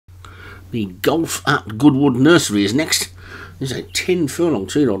The Golf at Goodwood Nursery is next. This is a 10 furlong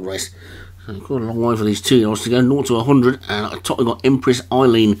 2-year-old race. So quite a long way for these 2-year-olds to go, 0 to 100. And at the top we've got Empress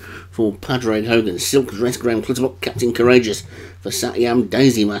Eileen for Padraig Hogan, Silk Dress, Graham Clutterbuck, Captain Courageous for Satyam,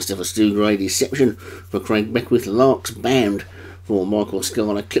 Daisy Master for Stu Gray, Deception for Craig Beckwith, Larks Bound for Michael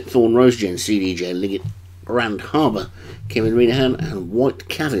Scala, Clipthorne Rosegen, CDJ Liggett, Grand Harbour, Kevin Reederhan, and White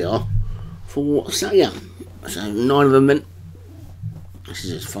Caviar for Satyam. So 9 of them then. This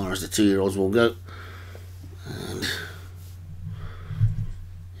is as far as the 2-year-olds will go. And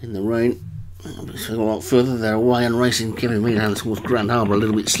in the rain, a lot further, they're away and racing. Kevin Reederhan towards Grand Harbour, a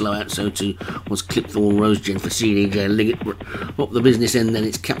little bit slow out, so too was Clipthorne Rosegen for CDJ Liggett. Up the business end then,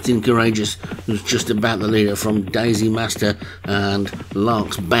 it's Captain Courageous, who's just about the leader from Daisy Master, and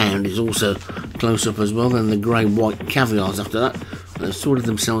Larks Bound is also close up as well. Then the grey white Caviars after that. They've sorted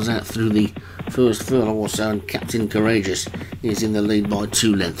themselves out through the first furlong or so, and Captain Courageous is in the lead by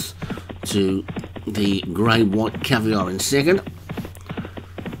 2 lengths to the grey white Caviar in second.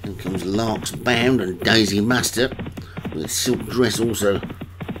 Then comes Larks Bound and Daisy Master, with Silk Dress also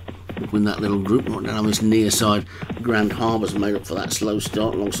up in that little group. Right down on this near side, Grand Harbour's made up for that slow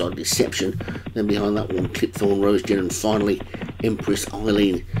start alongside Deception. Then behind that one, Clipthorne Rosegen, and finally Empress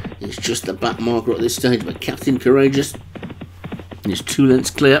Eileen is just the back marker at this stage, but Captain Courageous is 2 lengths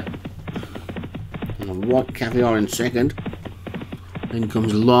clear. And White Caviar in second. Then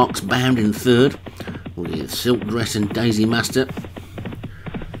comes Larks Bound in third, with Silk Dress and Daisy Master.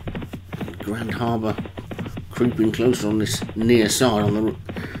 Grand Harbour creeping closer on this near side, on the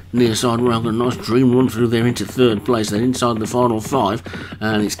near side rail. Got a nice dream run through there into third place. Then inside the final 5,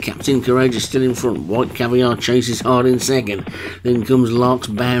 and it's Captain Courageous still in front. White Caviar chases hard in second. Then comes Larks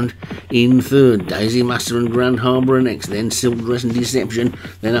Bound in third. Daisy Master and Grand Harbour are next. Then Silk Dress and Deception.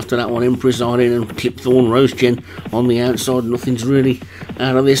 Then after that one, Empress Eileen and Clipthorne Rosegen on the outside. Nothing's really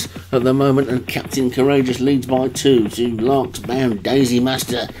out of this at the moment, and Captain Courageous leads by 2 to Larks Bound. Daisy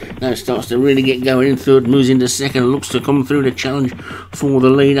Master now starts to really get going in third, moves into second, looks to come through to challenge for the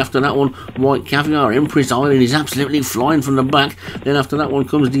lead. After that one, White Caviar. Empress Eileen is absolutely flying from the back. Then after that one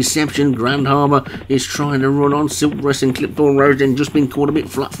comes Deception. Grand Harbour is trying to run on. Silk Dress and Clipthorne Rosegen just been caught a bit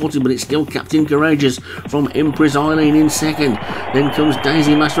flat-footed, but it's still Captain Courageous from Empress Eileen in second. Then comes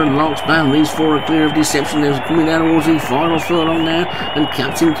Daisy Master and Larks Bound. These 4 are clear of Deception. They're coming down towards the final furlong now, and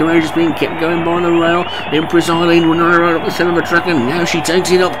Captain Courageous being kept going by the rail. Empress Eileen running right up the centre of the track, and now she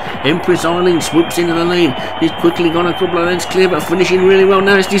takes it up. Empress Eileen swoops into the lead. She's quickly gone a couple of lengths clear, but finishing really well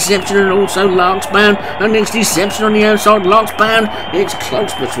now. It's Deception and also Larks Bound, and it's Deception on the outside. Larks Bound. It's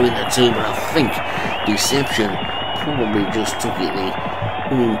close between the two, but I think Deception probably just took it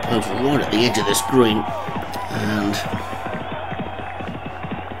the winning post right at the edge of the screen, and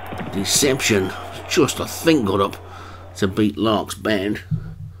Deception just, I think, got up to beat Larks Bound.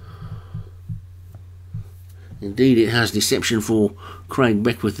 Indeed, it has. Deception for Craig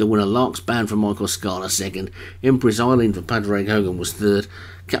Beckwith, the winner. Larks Bound for Michael Scala, second. Empress Eileen for Padraig Hogan was third.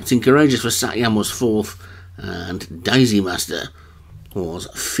 Captain Courageous for Satyam was 4th. And Daisy Master was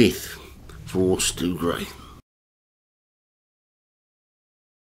 5th for Stu Gray.